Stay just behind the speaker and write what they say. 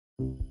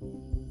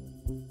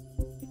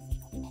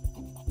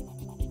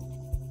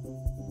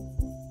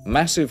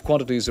Massive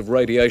quantities of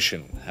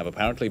radiation have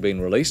apparently been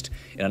released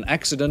in an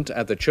accident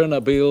at the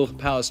Chernobyl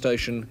power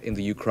station in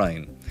the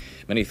Ukraine.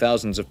 Many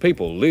thousands of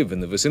people live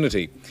in the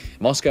vicinity.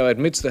 Moscow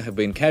admits there have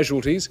been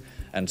casualties,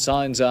 and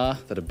signs are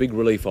that a big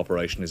relief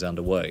operation is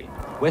underway.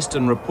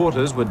 Western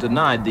reporters were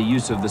denied the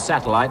use of the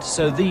satellite,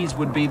 so these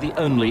would be the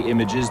only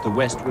images the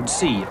West would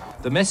see.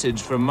 The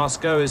message from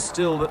Moscow is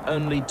still that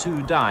only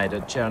 2 died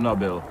at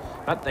Chernobyl,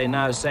 but they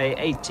now say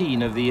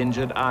 18 of the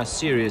injured are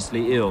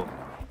seriously ill.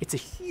 It's a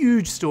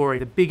huge story,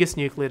 the biggest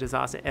nuclear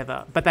disaster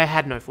ever, but they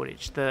had no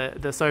footage.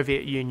 The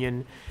Soviet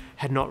Union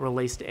had not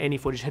released any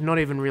footage, had not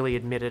even really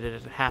admitted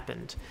it had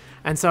happened.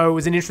 And so it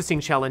was an interesting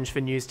challenge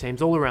for news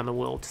teams all around the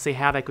world to see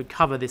how they could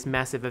cover this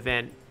massive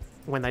event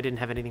when they didn't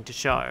have anything to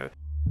show.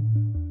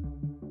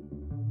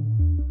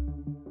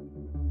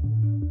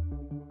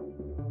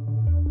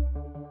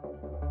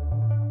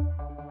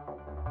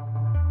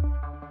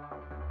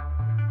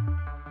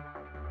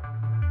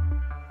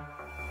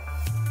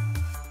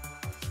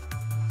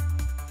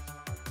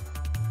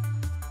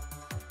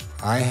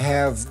 I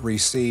have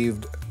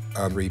received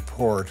a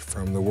report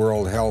from the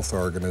World Health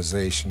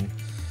Organization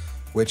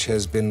which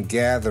has been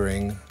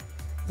gathering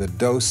the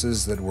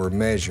doses that were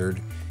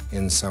measured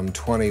in some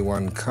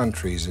 21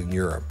 countries in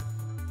Europe.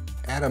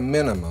 At a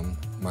minimum,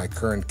 my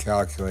current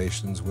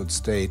calculations would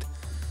state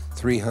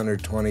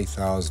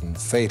 320,000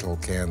 fatal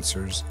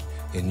cancers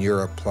in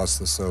Europe plus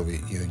the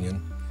Soviet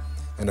Union,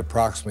 and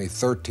approximately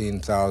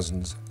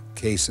 13,000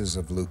 cases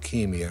of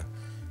leukemia,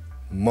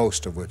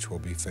 most of which will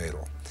be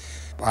fatal.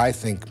 I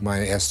think my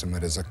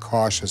estimate is a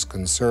cautious,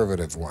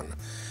 conservative one.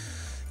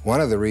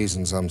 One of the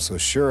reasons I'm so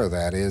sure of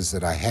that is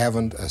that I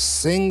haven't a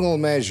single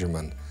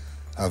measurement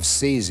of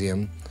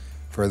cesium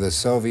for the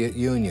Soviet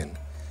Union.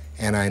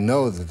 And I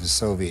know that the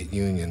Soviet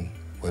Union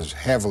was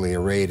heavily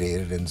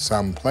irradiated in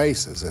some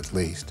places, at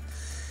least.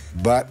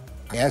 But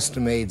I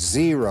estimate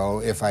 0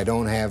 if I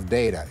don't have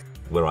data.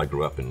 Where I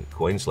grew up in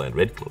Queensland,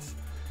 Redcliffe,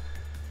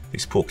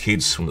 these poor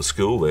kids from the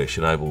school there,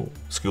 Chernobyl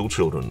school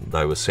children,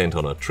 they were sent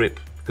on a trip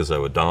because they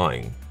were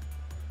dying,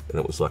 and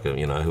it was like a,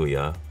 here we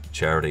are,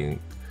 charity,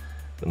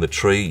 and the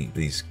tree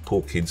these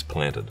poor kids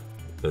planted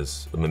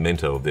as a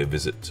memento of their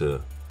visit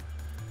to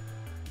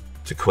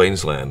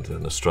Queensland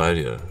and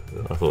Australia.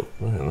 And I thought,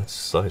 man, that's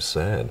so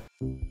sad.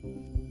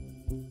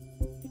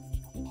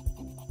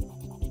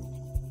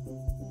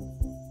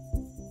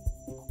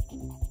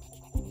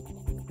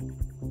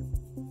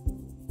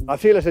 I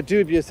feel it a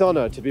dubious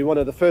honour to be one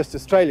of the first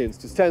Australians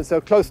to stand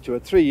so close to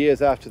it 3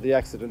 years after the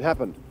accident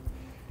happened.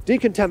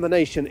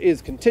 Decontamination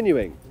is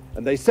continuing,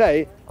 and they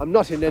say I'm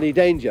not in any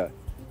danger,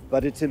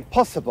 but it's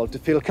impossible to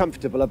feel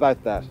comfortable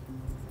about that.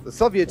 The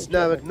Soviets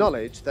now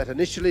acknowledge that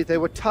initially they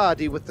were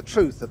tardy with the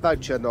truth about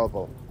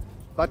Chernobyl,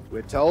 but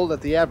we're told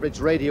that the average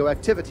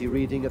radioactivity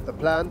reading at the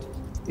plant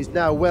is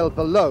now well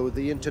below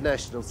the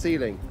international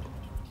ceiling.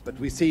 But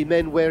we see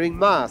men wearing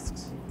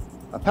masks,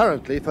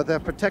 apparently for their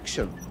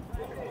protection.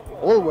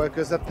 All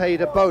workers are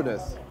paid a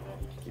bonus.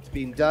 It's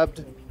been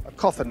dubbed a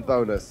coffin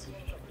bonus.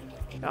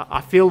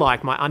 I feel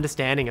like my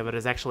understanding of it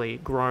has actually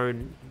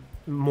grown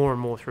more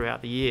and more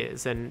throughout the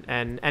years,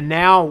 and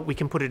now we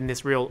can put it in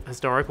this real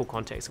historical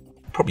context.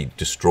 Probably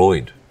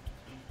destroyed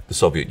the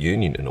Soviet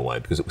Union in a way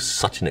because it was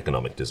such an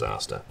economic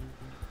disaster.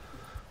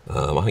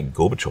 I think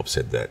Gorbachev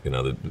said that,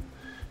 that it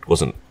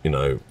wasn't,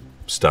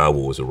 Star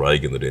Wars or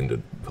Reagan that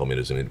ended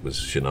communism, it was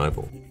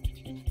Chernobyl.